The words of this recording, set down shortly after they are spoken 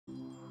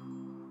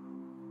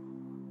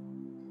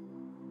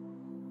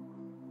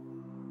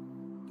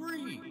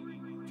3,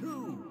 2,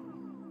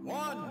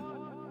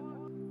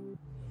 1.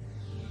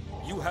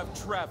 You have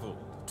traveled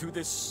to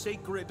this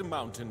sacred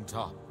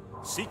mountaintop,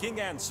 seeking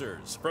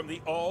answers from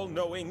the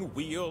all-knowing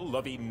wheel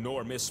of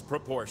enormous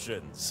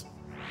proportions.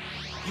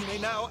 You may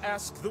now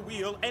ask the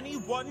wheel any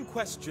one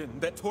question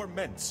that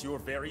torments your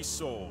very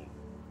soul.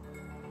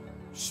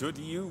 Should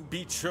you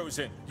be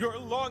chosen, your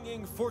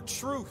longing for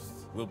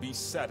truth will be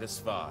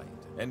satisfied,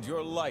 and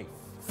your life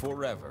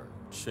forever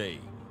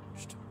changed.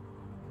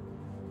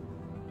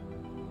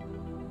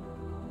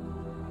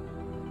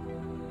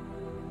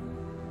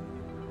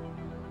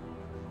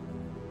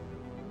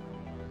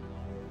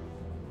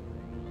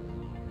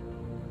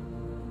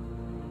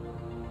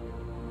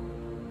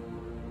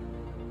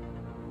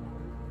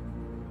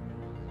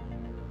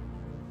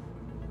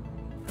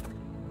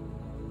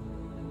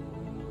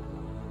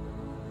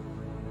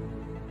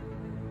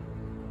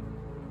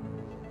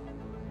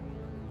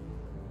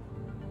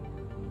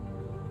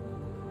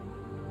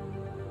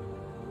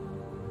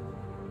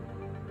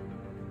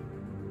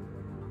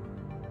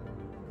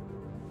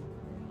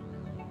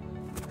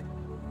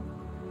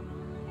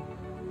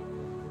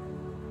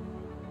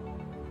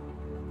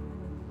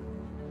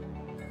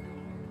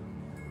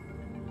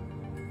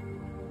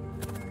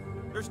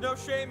 There's no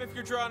shame if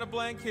you're drawing a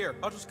blank here.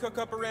 I'll just cook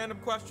up a random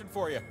question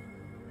for you.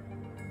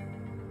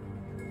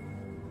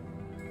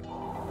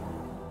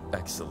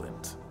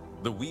 Excellent.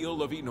 The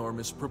wheel of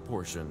enormous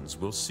proportions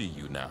will see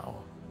you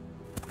now.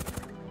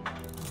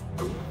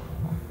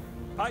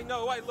 I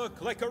know I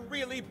look like a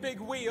really big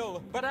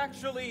wheel, but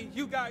actually,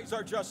 you guys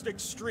are just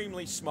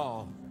extremely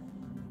small.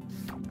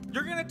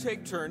 You're gonna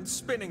take turns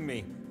spinning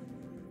me,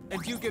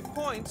 and you get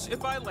points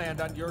if I land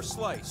on your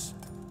slice.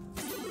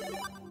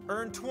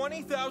 Earn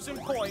 20,000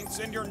 points,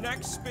 and your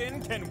next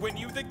spin can win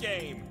you the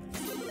game.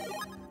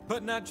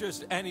 But not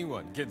just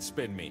anyone can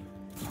spin me.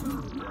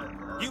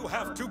 You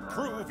have to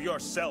prove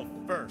yourself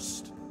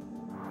first.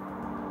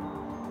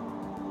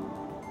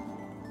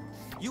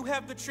 You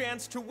have the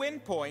chance to win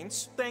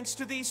points thanks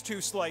to these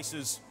 2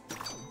 slices.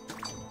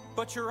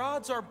 But your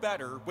odds are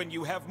better when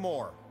you have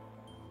more.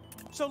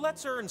 So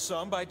let's earn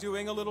some by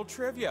doing a little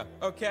trivia,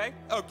 okay?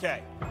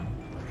 Okay.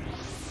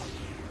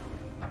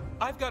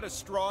 I've got a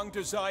strong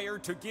desire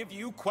to give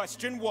you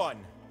question 1.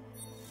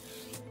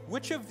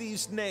 Which of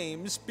these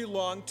names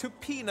belong to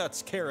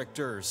Peanuts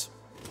characters?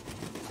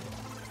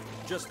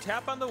 Just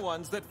tap on the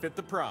ones that fit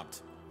the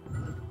prompt.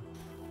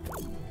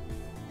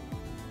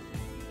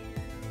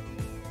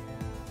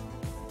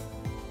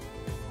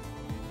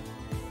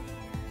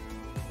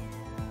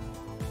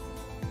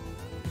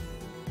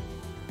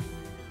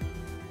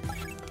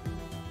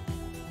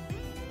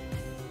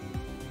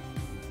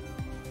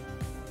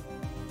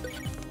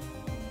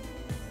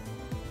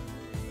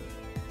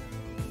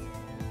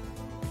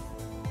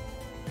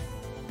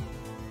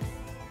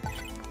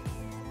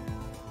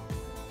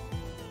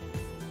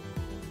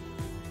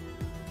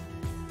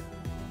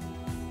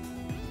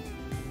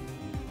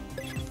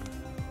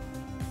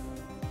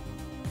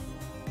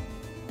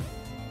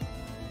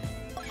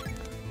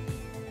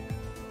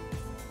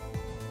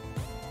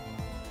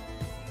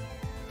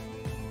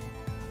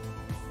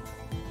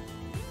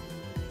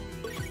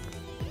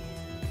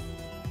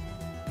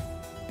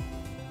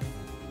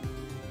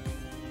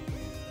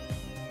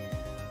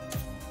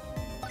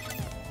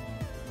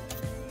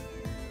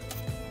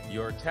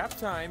 Your tap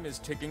time is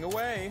ticking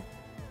away.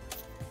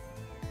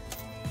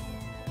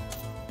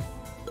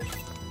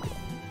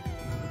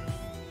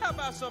 How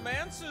about some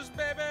answers,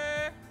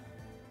 baby?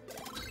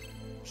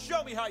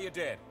 Show me how you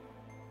did.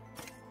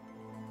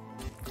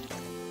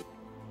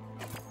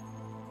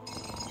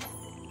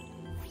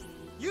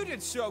 You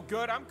did so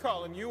good, I'm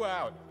calling you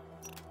out.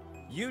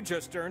 You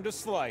just earned a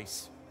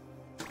slice.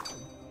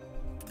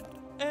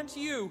 And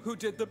you, who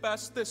did the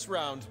best this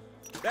round.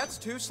 That's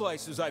 2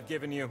 slices I've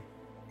given you.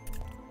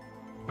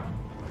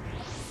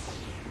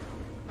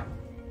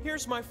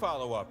 Here's my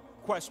follow-up.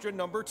 Question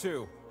number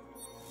 2.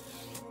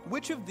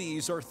 Which of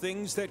these are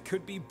things that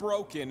could be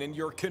broken in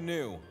your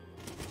canoe?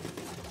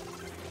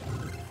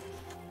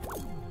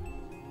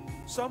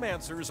 Some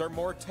answers are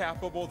more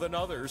tappable than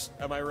others,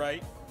 am I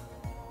right?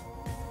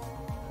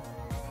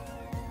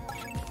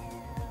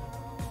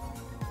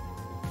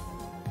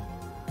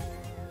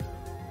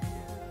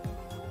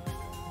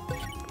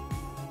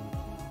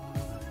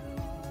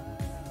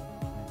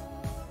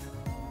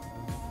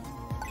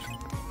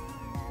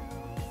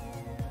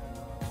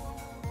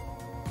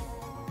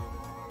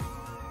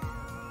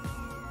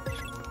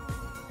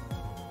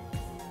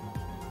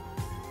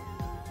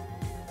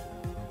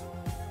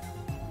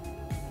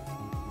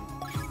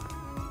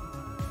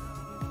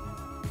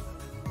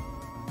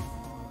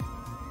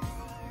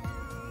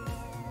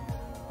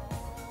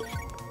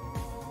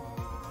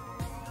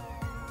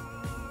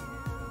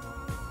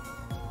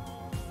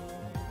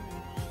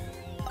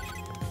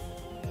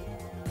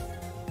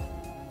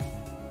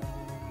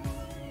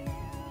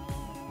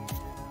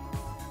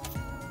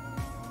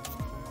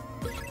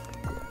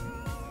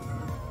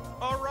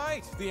 All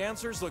right, the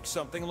answers look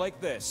something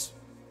like this.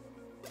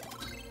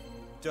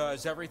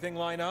 Does everything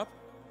line up?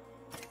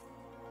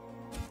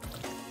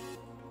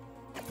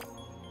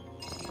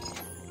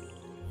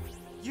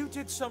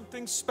 did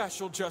something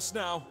special just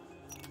now.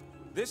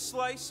 This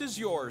slice is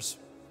yours.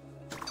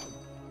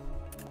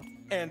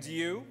 And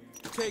you,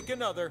 take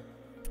another.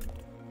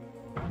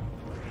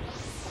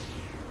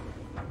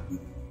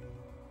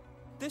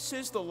 This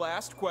is the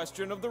last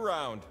question of the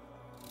round.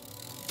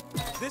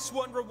 This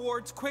one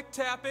rewards quick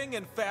tapping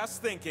and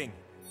fast thinking.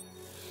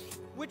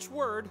 Which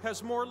word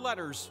has more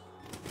letters?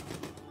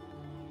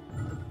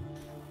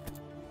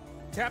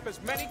 Tap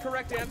as many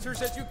correct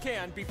answers as you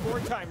can before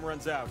time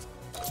runs out.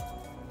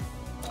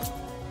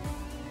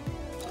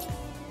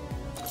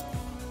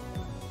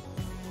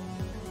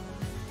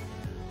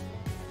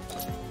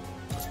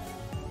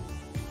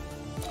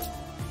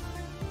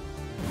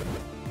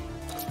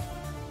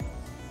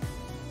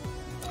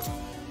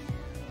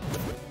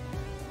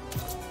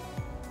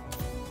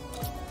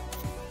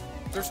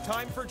 There's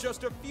time for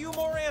just a few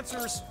more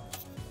answers.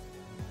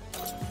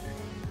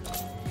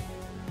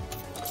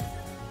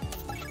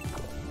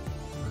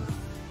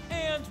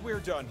 And we're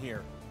done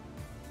here.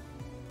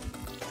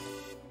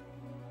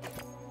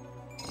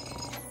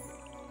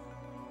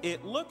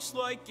 It looks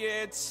like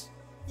it's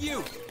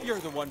you. You're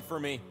the one for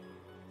me.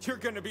 You're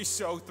gonna be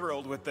so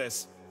thrilled with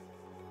this.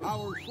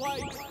 Power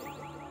slice.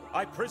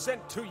 I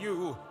present to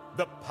you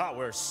the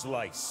Power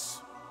Slice.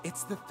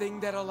 It's the thing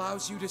that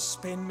allows you to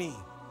spin me.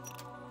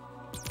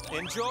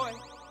 Enjoy.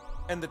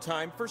 And the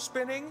time for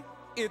spinning,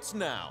 it's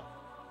now.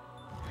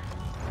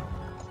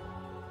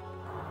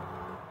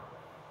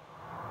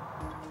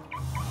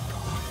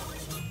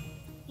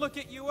 Look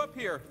at you up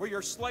here, where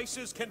your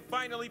slices can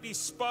finally be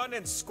spun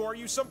and score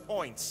you some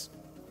points.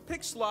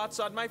 Pick slots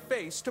on my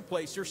face to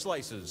place your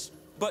slices.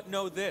 But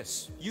know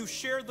this, you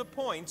share the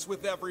points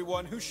with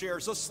everyone who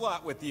shares a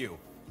slot with you.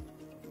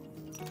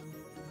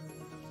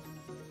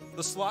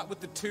 The slot with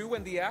the 2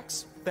 and the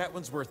X, that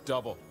one's worth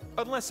double.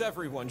 Unless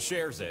everyone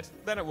shares it,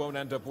 then it won't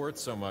end up worth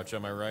so much,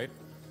 am I right?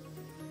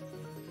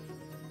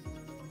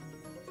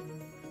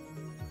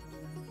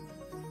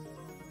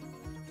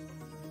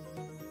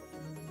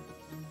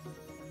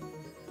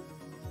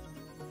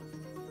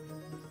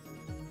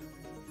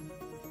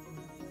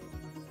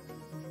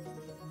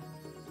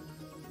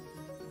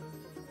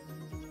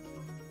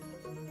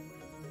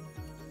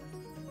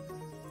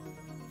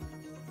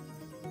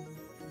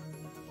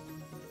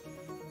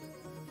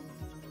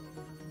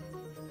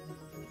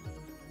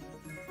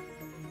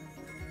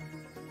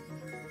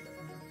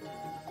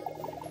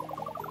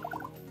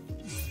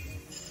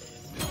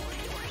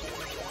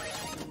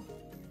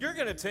 You're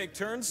gonna take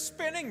turns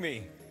spinning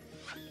me.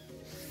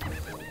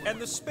 And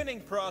the spinning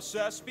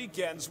process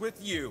begins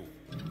with you.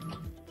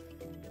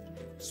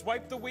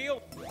 Swipe the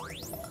wheel.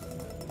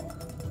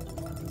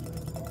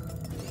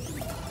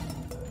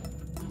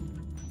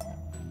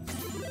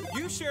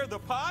 You share the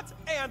pot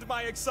and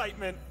my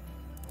excitement.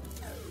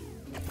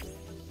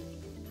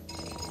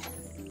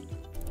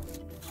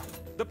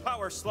 The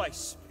Power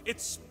Slice. It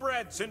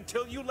spreads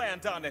until you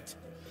land on it.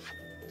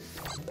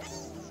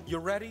 You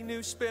ready,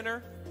 new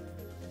spinner?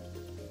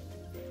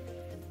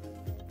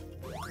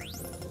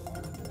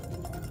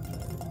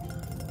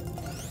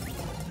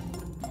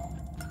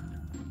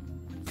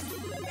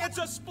 It's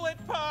a split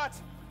pot!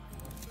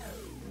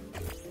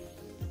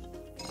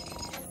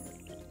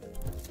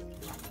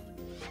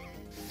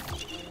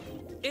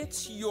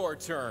 It's your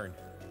turn.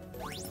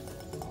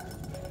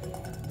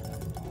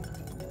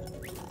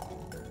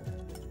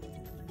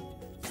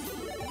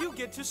 You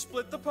get to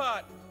split the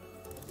pot.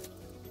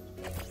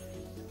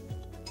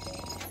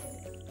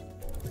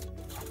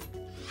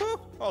 Whew,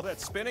 all that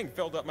spinning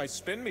filled up my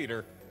spin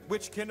meter,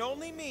 which can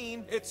only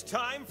mean it's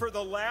time for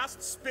the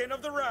last spin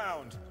of the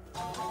round.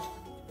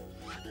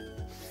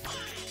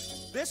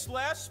 This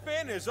last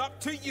spin is up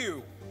to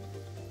you.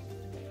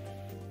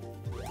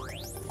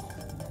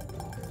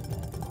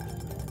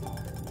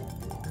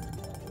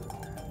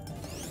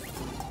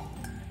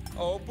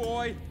 Oh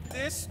boy,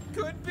 this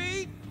could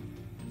be...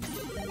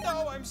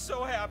 Oh, I'm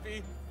so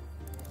happy.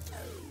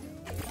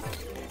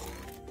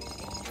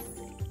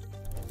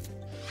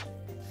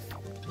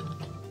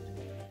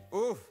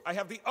 Ooh, I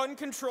have the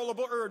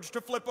uncontrollable urge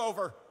to flip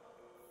over.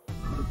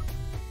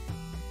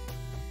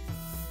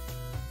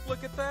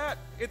 Look at that.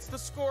 It's the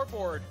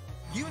scoreboard.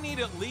 You need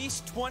at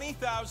least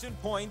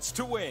 20,000 points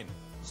to win.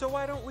 So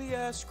why don't we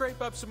scrape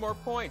up some more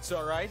points,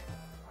 all right?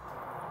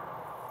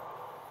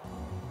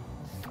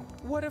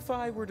 What if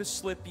I were to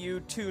slip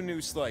you 2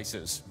 new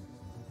slices?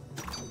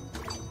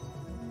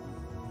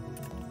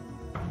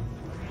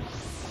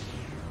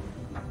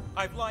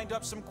 I've lined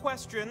up some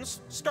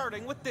questions,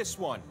 starting with this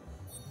one.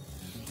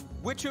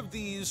 Which of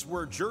these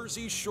were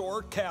Jersey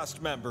Shore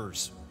cast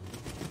members?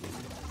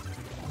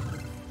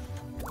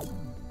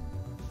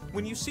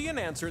 When you see an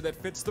answer that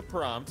fits the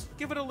prompt,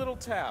 give it a little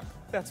tap.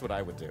 That's what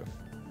I would do.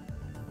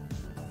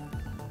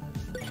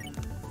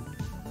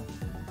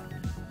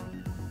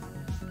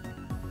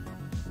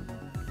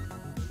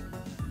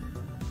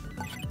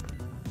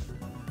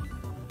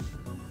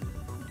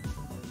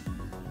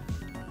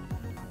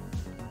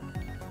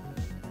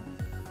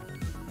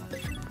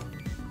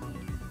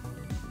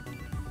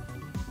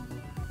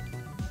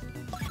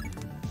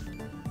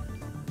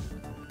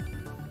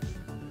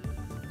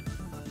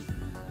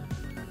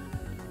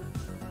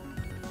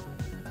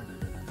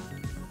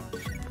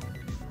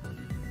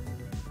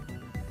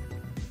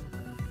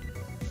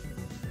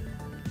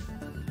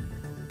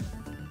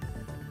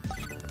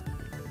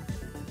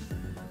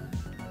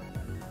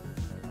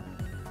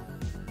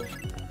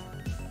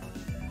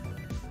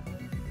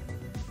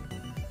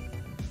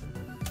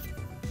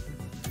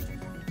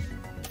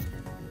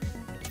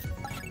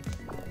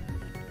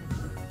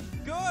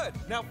 Good!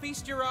 Now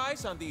feast your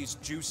eyes on these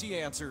juicy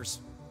answers.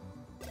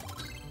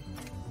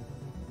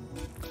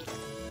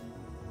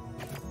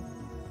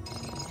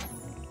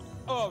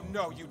 Oh,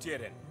 no, you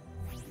didn't.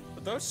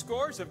 But those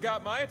scores have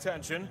got my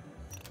attention.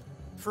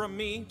 From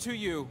me to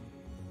you.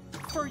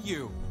 For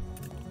you.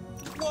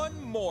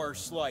 One more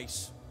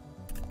slice.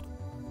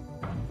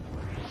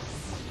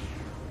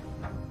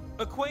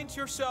 Acquaint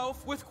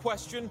yourself with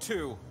question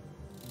 2.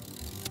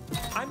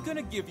 I'm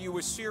gonna give you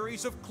a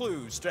series of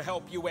clues to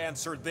help you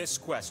answer this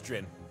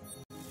question.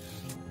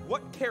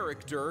 What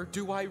character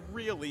do I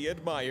really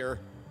admire?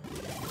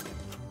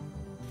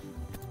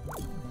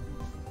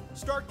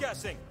 Start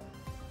guessing.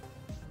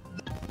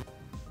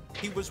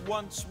 He was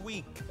once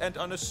weak and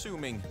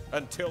unassuming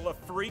until a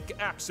freak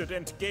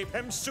accident gave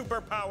him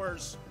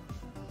superpowers.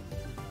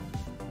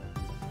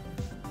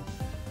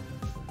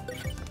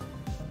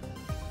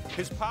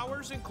 His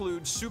powers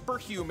include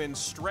superhuman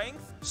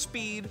strength,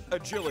 speed,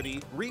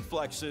 agility,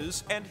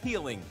 reflexes, and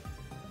healing.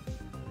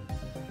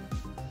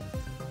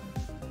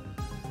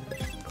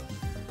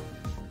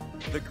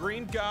 The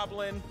Green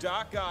Goblin,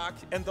 Doc Ock,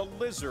 and the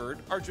Lizard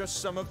are just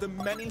some of the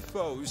many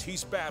foes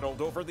he's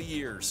battled over the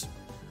years.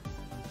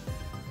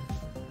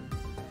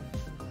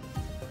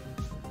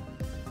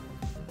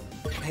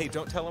 Hey,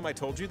 don't tell him I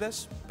told you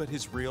this, but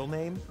his real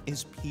name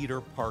is Peter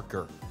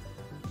Parker.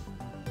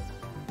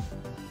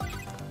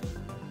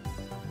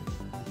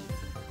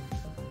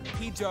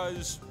 He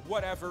does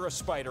whatever a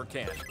spider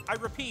can. I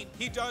repeat,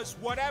 he does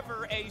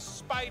whatever a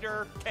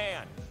spider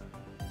can.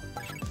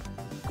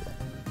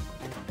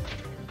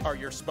 Are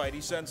your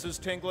spidey senses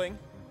tingling?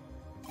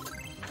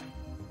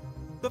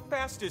 The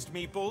fastest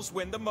meeples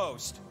win the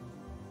most.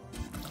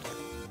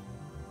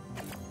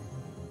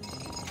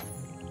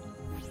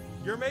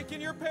 You're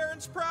making your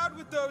parents proud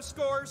with those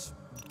scores.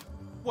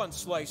 One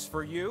slice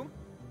for you.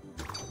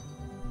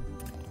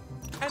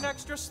 An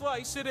extra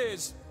slice it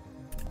is.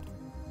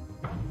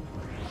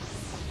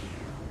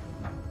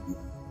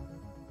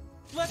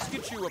 Let's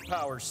get you a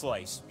power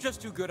slice.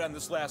 Just do good on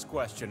this last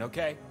question,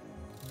 okay?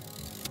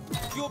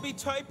 You'll be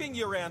typing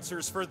your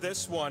answers for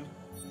this one.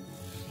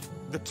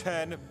 The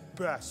 10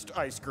 best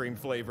ice cream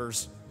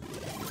flavors.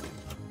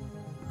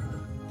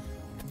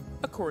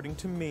 According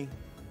to me.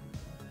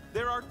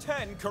 There are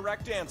 10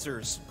 correct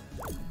answers.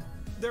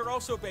 They're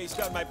also based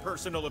on my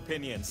personal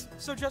opinions,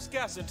 so just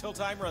guess until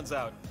time runs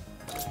out.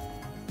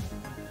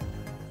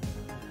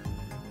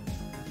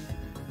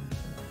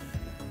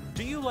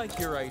 Do you like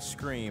your ice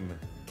cream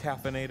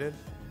caffeinated?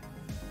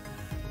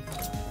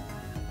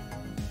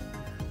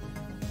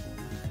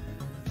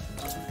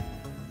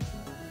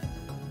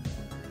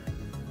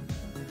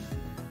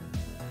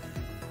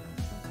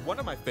 One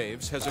of my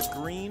faves has a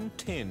green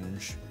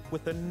tinge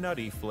with a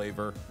nutty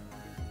flavor.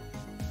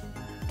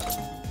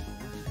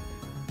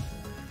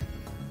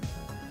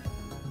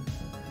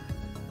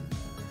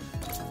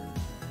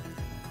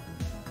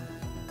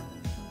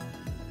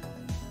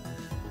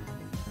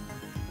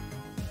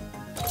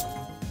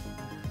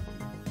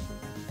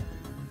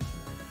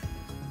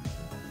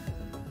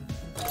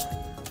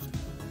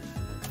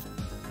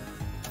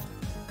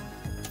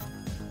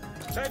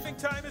 Typing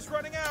time is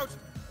running out.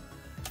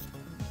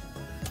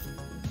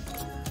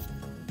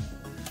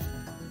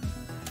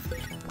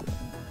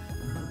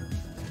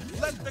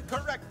 Let the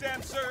correct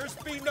answers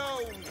be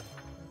known.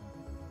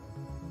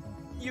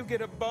 You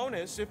get a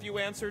bonus if you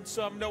answered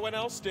some no one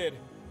else did.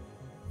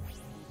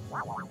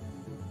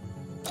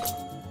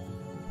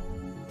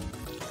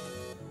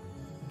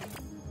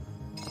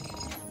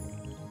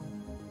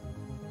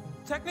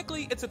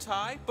 Technically, it's a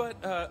tie, but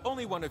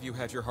only one of you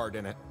had your heart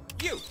in it.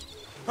 You!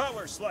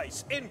 Power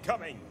slice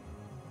incoming!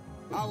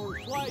 Power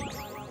slice.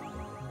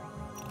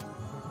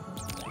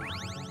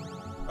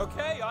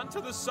 Okay, on to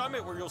the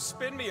summit where you'll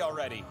spin me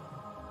already.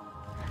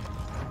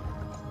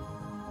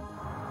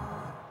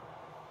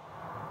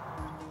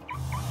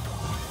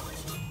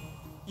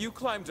 You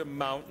climbed a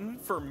mountain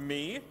for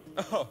me?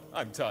 Oh,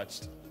 I'm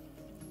touched.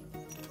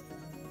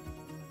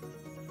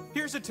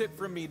 Here's a tip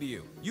from me to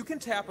you. You can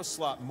tap a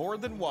slot more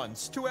than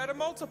once to add a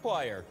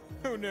multiplier.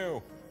 Who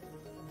knew?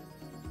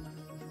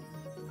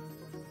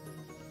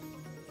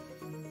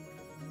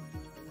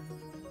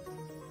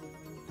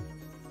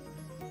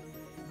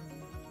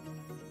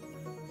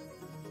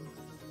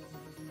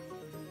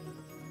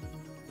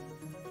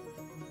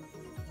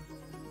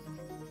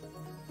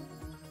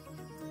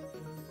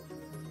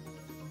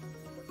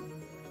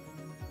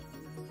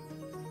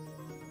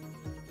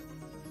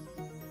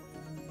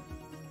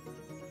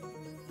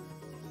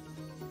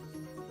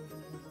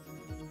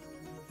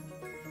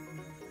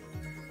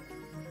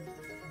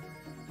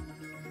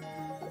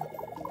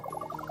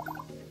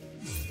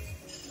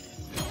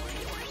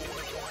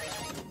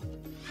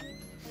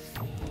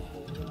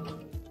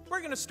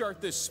 We're gonna start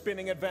this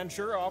spinning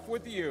adventure off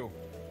with you.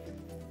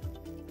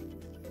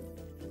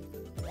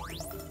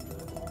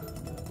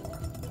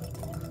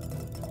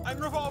 I'm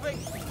revolving,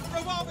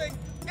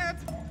 and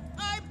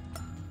I'm...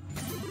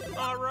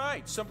 All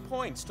right, some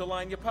points to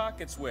line your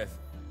pockets with.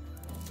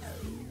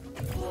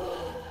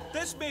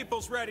 This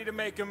meeple's ready to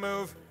make a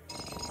move.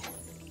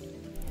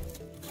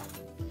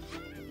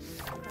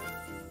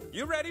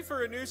 You ready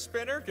for a new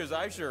spinner? Because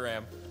I sure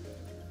am.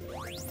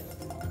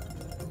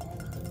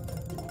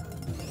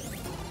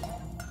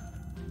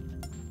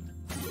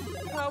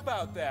 How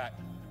about that?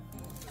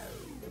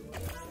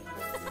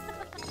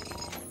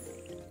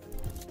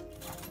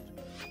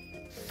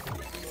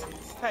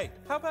 Hey,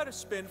 how about a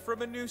spin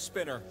from a new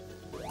spinner?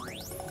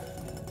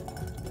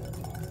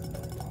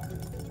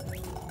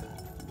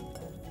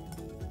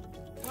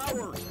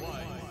 Power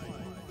slice.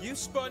 You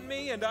spun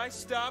me and I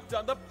stopped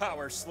on the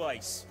power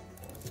slice.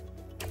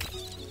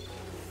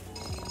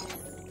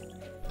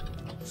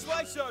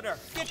 Slice owner,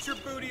 get your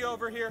booty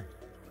over here.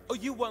 Oh,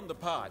 you won the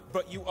pot,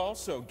 but you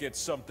also get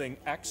something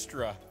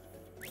extra.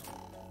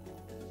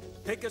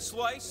 Pick a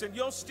slice and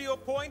you'll steal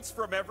points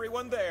from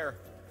everyone there.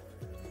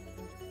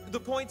 The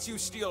points you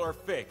steal are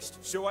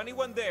fixed, so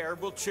anyone there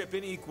will chip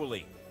in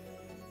equally.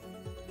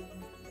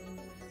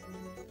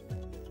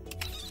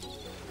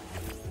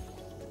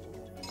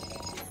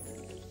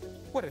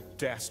 What a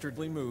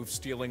dastardly move,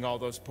 stealing all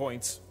those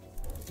points.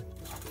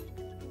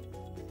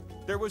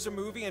 There was a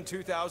movie in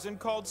 2000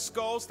 called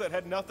Skulls that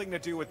had nothing to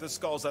do with the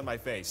skulls on my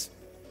face.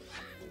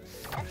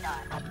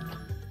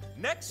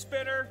 Next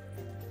spinner.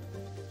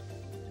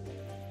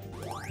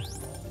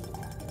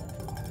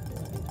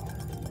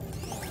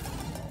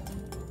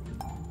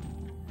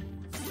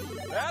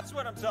 That's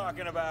what I'm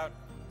talking about.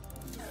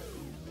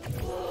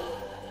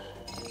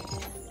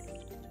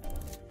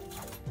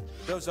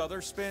 Those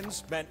other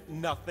spins meant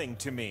nothing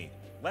to me.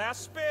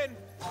 Last spin.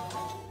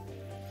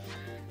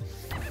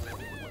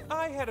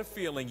 I had a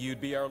feeling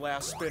you'd be our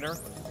last spinner.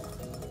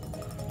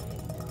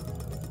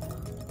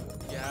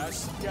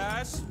 Yes,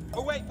 yes.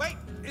 Oh, wait, wait.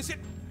 Is it?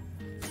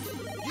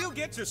 You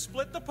get to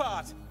split the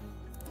pot.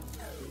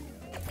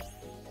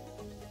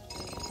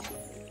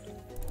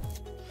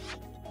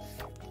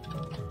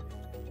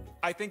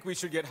 I think we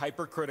should get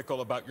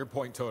hypercritical about your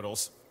point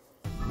totals.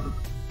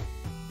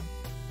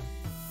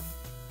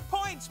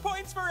 Points!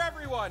 Points for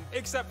everyone!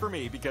 Except for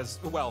me, because,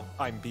 well,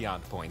 I'm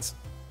beyond points.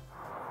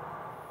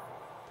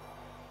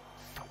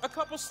 A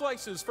couple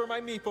slices for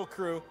my meeple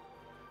crew.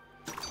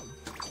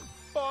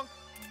 Bonk.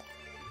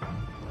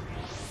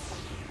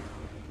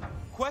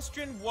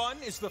 Question 1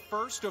 is the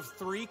first of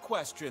 3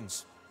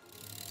 questions.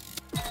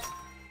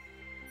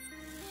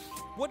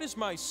 What is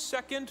my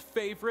second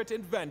favorite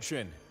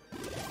invention?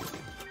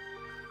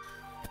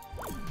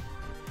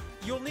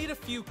 You'll need a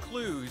few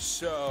clues,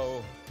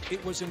 so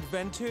it was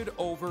invented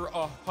over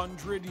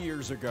 100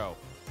 years ago.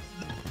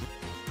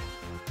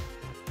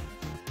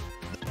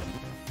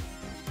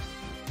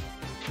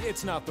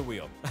 It's not the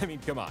wheel. I mean,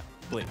 come on,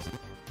 please.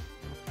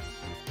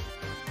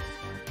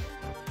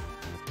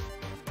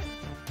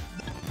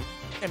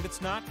 And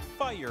it's not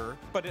fire,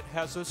 but it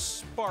has a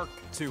spark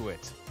to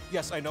it.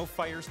 Yes, I know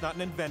fire's not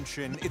an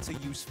invention, it's a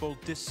useful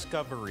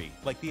discovery,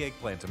 like the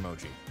eggplant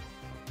emoji.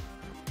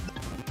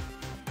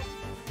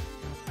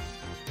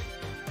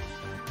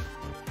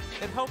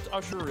 It helped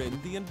usher in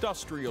the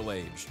industrial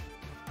age.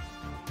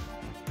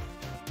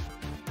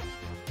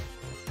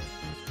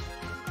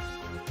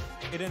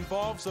 It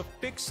involves a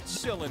fixed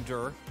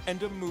cylinder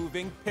and a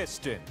moving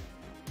piston.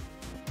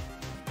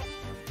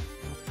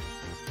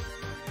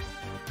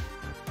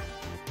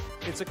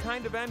 It's a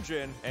kind of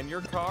engine, and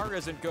your car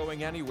isn't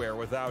going anywhere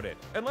without it.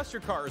 Unless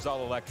your car is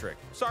all electric.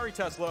 Sorry,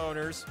 Tesla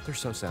owners. They're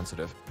so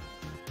sensitive.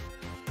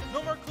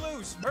 No more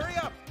clues. Hurry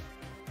up!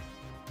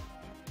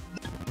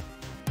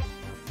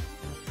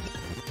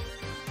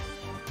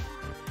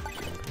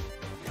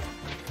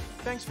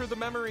 Thanks for the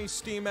memory,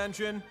 steam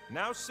engine.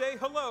 Now say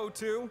hello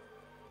to...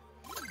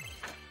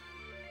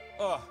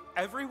 Ugh,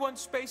 everyone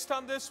spaced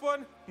on this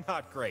one?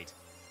 Not great.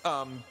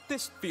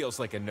 This feels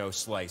like a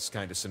no-slice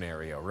kind of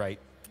scenario, right?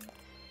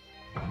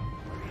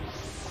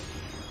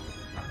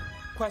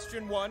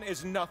 Question 1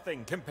 is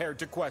nothing compared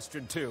to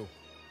question 2.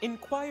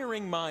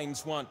 Inquiring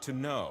minds want to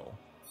know,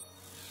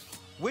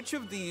 which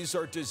of these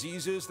are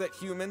diseases that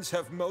humans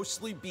have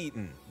mostly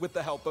beaten with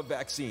the help of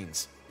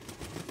vaccines?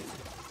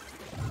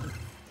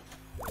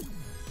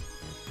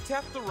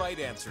 Tap the right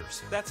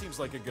answers. That seems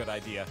like a good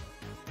idea.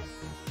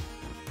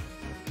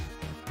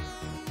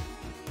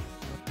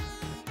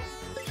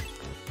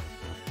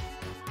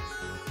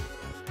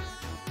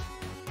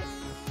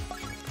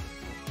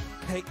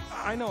 Hey,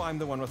 I know I'm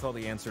the one with all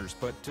the answers,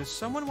 but does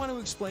someone want to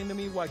explain to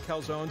me why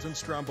calzones and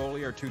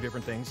stromboli are 2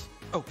 different things?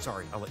 Oh,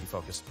 sorry, I'll let you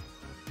focus.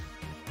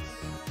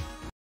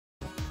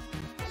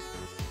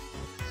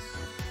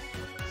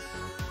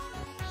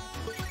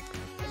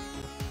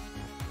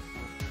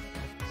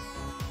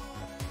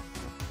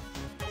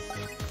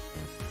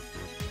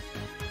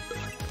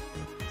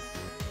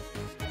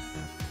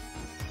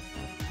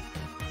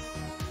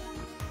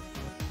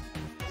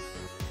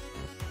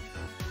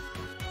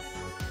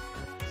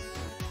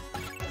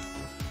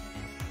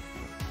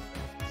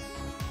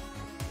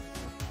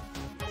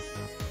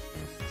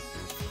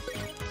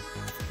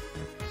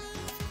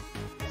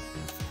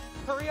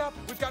 Hurry up,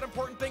 we've got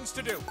important things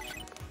to do.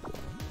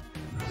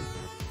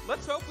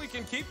 Let's hope we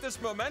can keep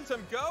this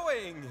momentum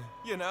going,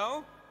 you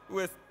know,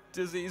 with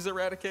disease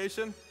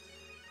eradication.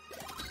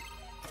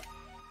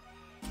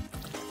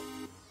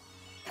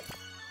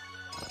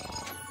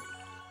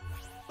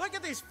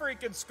 at these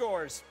freaking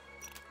scores.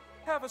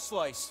 Have a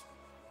slice.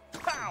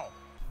 Pow!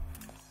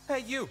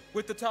 Hey, you,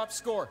 with the top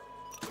score.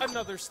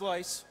 Another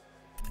slice.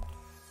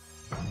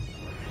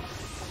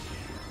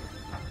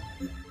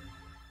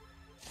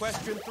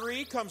 Question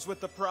 3 comes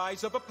with the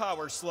prize of a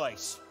power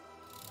slice.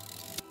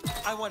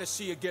 I want to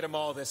see you get them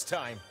all this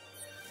time.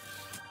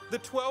 The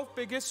 12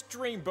 biggest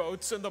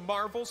dreamboats in the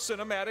Marvel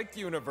Cinematic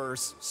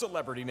Universe.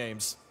 Celebrity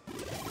names.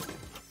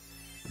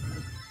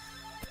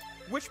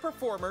 Which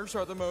performers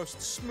are the most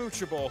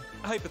smoochable?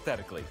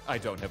 Hypothetically, I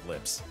don't have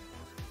lips.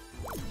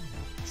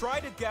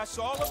 Try to guess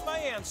all of my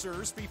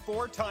answers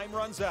before time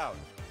runs out.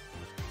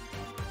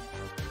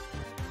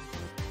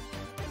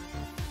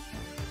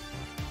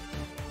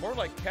 More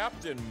like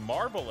Captain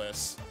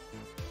Marvelous.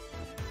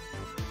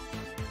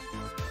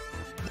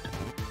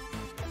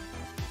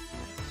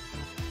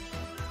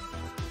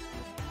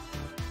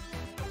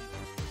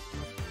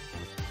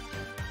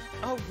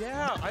 Oh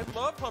yeah, I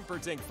love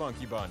Humperdinck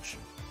Funky Bunch.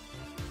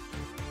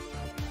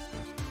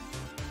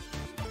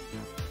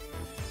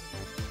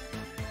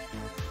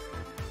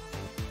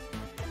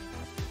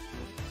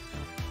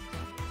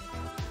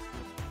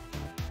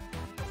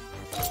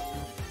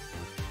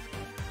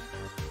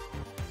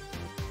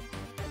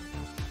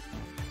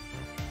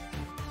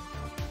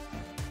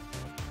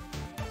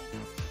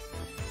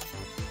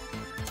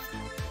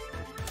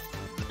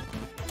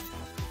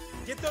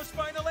 Get those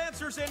final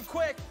answers in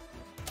quick!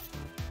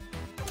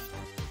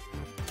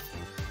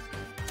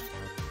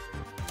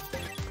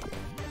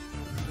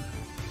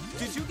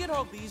 Did you get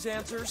all these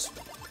answers?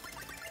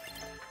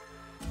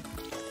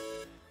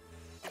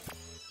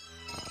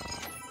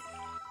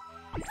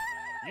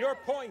 Your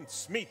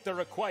points meet the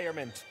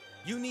requirement.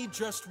 You need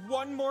just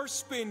one more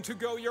spin to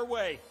go your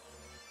way.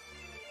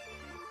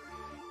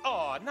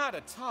 Aw, not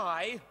a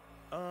tie.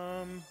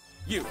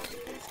 You.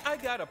 I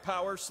got a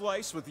power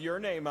slice with your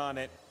name on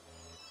it.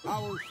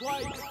 Power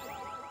slice.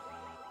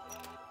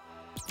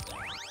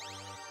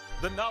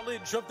 The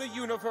knowledge of the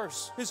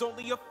universe is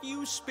only a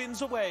few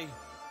spins away.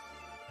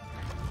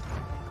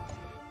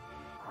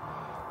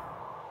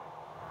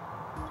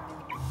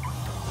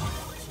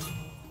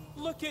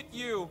 Look at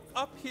you,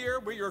 up here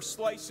where your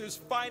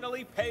slices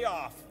finally pay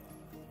off.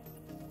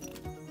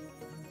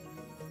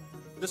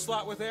 The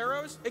slot with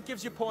arrows, it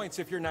gives you points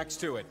if you're next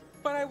to it.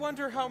 But I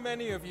wonder how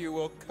many of you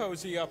will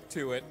cozy up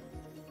to it.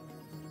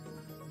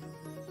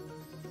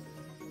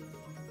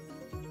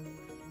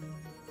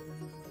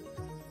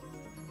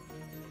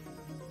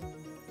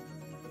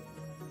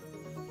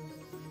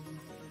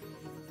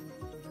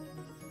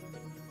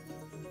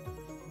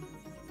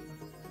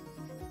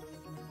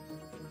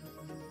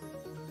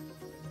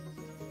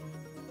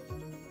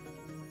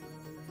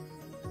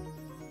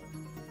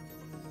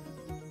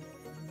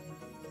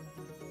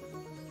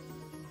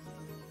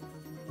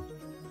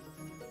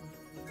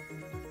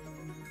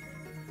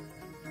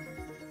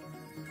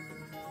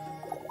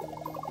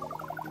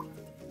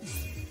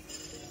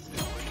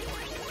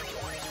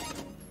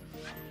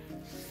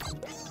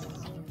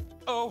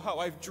 Oh, how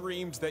I've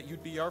dreamed that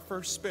you'd be our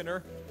first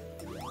spinner.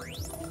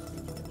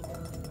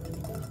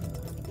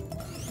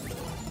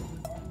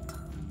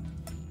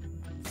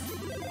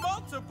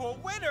 Multiple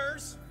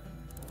winners?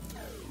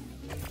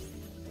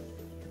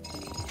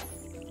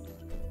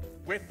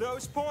 With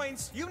those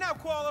points, you now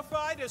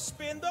qualify to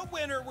spin the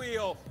winner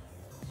wheel.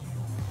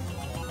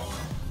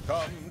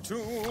 Come to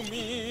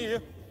me.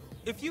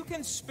 If you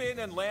can spin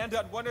and land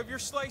on one of your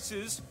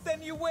slices,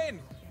 then you win.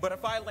 But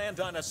if I land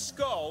on a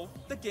skull,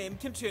 the game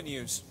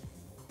continues.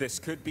 This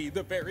could be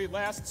the very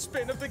last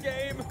spin of the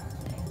game.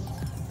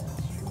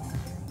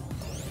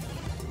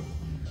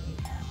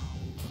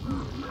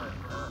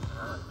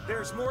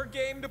 There's more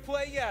game to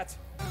play yet.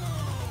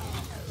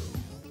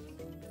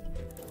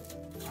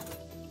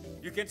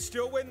 You can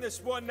still win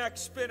this one next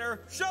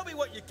spinner. Show me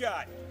what you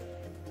got.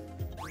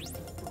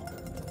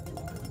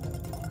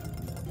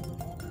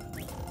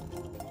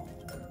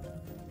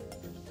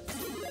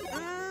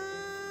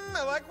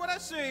 I like what I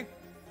see.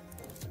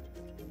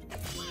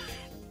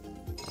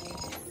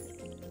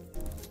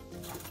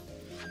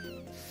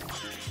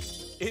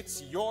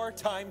 It's your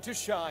time to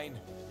shine.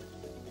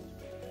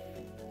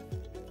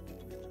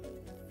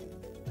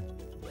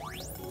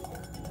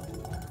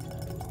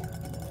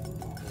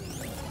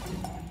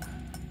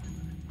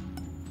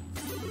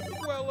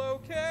 Well,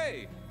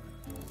 okay.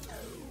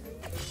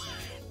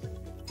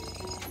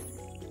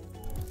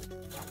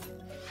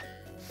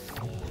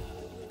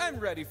 I'm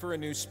ready for a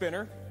new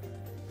spinner.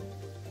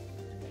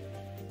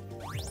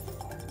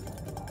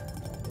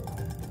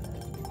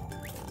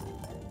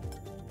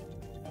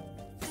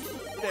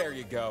 There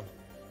you go.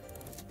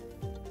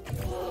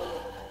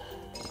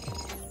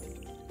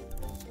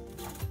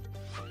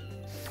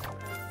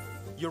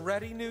 You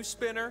ready, new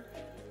spinner?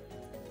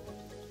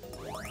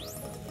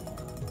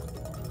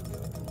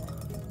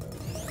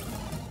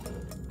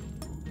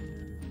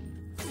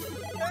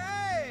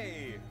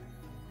 Hey!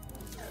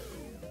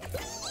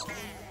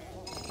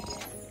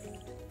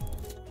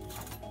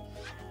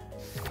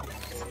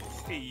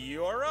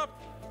 You're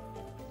up.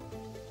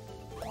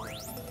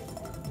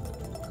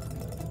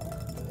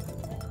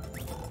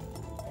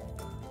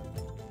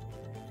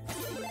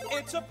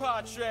 It's a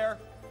pot share.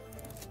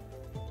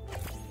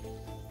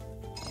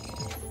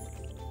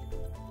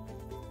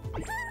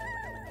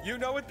 You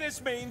know what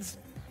this means.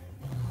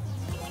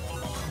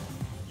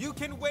 You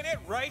can win it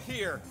right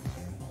here.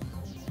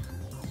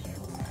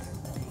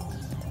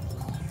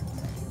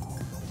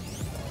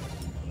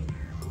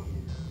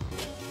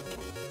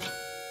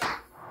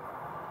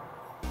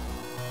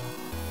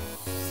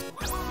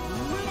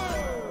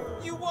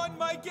 You won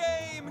my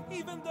game,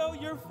 even though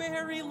you're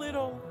very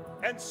little.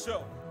 And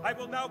so, I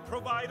will now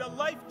provide a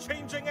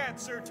life-changing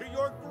answer to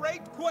your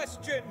great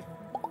question.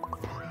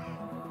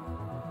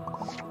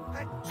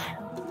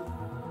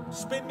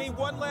 Spin me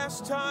one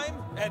last time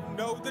and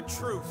know the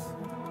truth.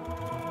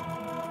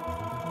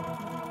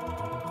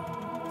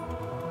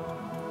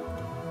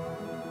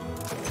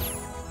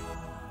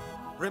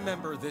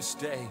 Remember this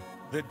day,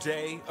 the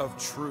day of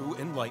true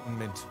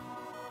enlightenment.